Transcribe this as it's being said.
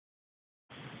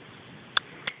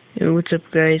What's up,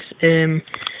 guys? This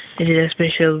is a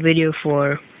special video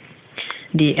for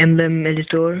the emblem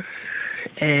editor,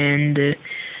 and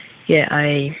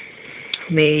yeah,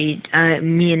 me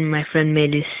and my friend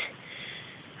made this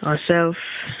ourselves,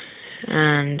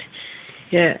 and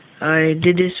yeah, I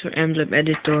did this for emblem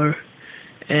editor.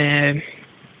 I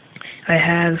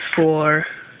have for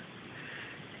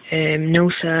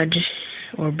Nosage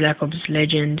or Black Ops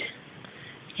Legend.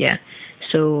 Yeah,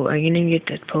 so I'm gonna get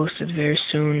that posted very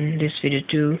soon, this video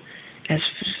too, as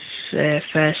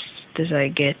fast as I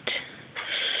get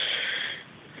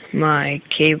my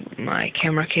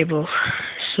camera cable.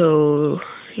 So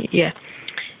yeah,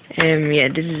 yeah,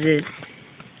 this is it.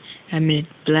 I made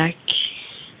it black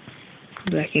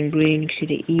and green. You can see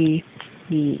the E,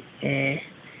 the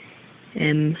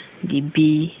M, the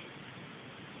B,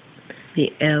 the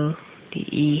L, the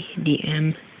E, the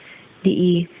M, the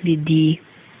E, the D,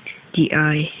 the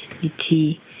I, the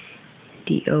T,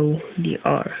 the O, the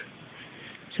R.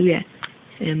 So yeah,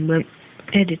 emblem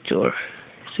editor.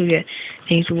 So yeah,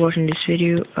 thanks for watching this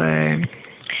video.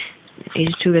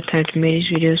 It took a time to make this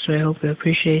video, so I hope you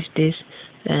appreciate this.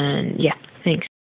 And yeah.